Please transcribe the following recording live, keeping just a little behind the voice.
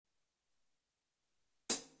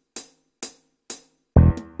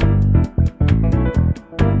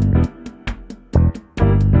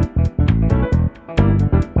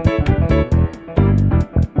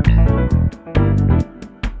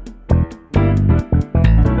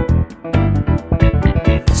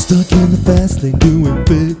Stuck in the fast lane doing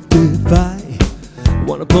 55.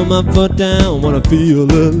 Wanna put my foot down, wanna feel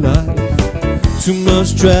alive. Too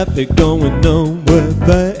much traffic going nowhere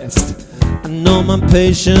fast. I know my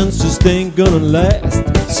patience just ain't gonna last.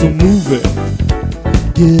 So move it,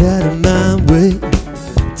 get out of my way.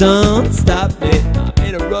 Don't stop me, I'm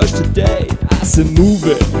in a rush today. I said move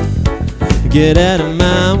it, get out of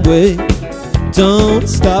my way. Don't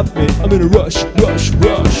stop me, I'm in a rush, rush,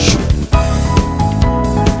 rush.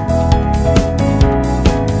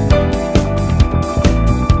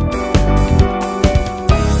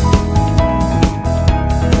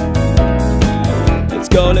 Let's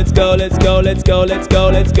go, let's go, let's go, let's go, let's go,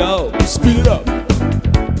 let's go. Speed it up,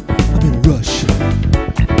 I'm in a rush.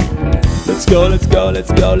 Let's go, let's go,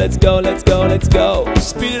 let's go, let's go, let's go, let's go.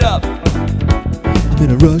 Speed it up, I'm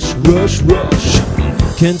in a rush, rush, rush.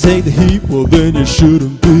 Can't take the heat, well then you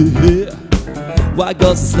shouldn't be here. Why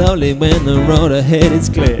go so slowly when the road ahead is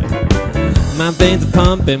clear? My veins are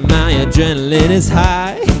pumping, my adrenaline is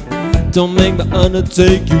high. Don't make me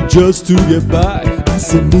undertake you just to get by. I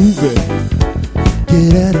said move it,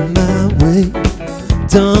 get out of my way.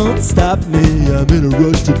 Don't stop me, I'm in a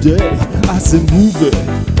rush today. I said move it,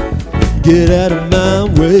 get out of my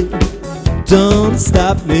way. Don't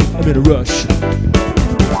stop me, I'm in a rush.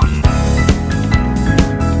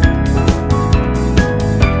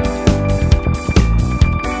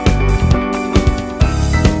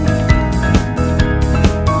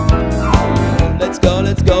 Let's go,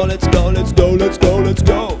 let's go, let's go, let's go, let's go, let's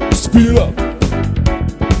go. Speed it up,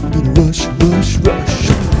 I'm in a rush, rush, rush.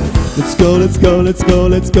 Let's go, let's go, let's go,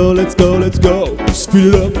 let's go, let's go, let's go.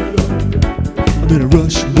 Speed it up, I'm in a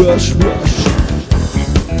rush, rush, rush.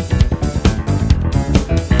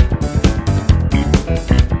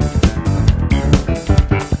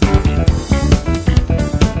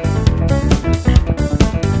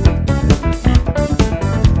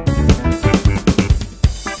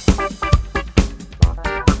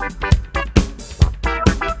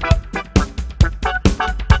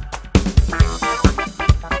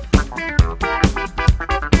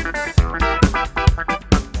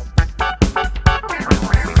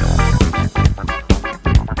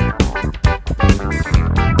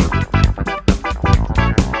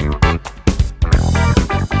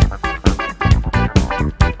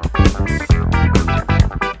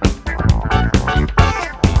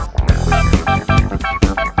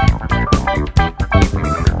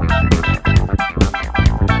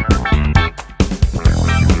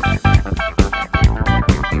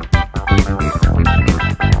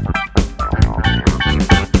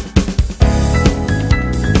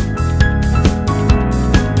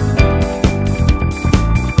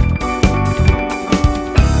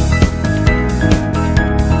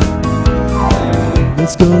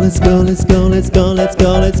 Let's go, let's go, let's go, let's go, let's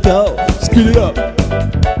go, let's go. Speed it up,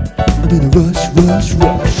 I'm in a rush, rush,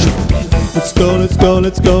 rush. Let's go, let's go,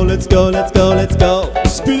 let's go, let's go, let's go, let's go.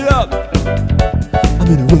 Speed it up, I'm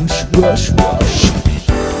in a rush, rush, rush.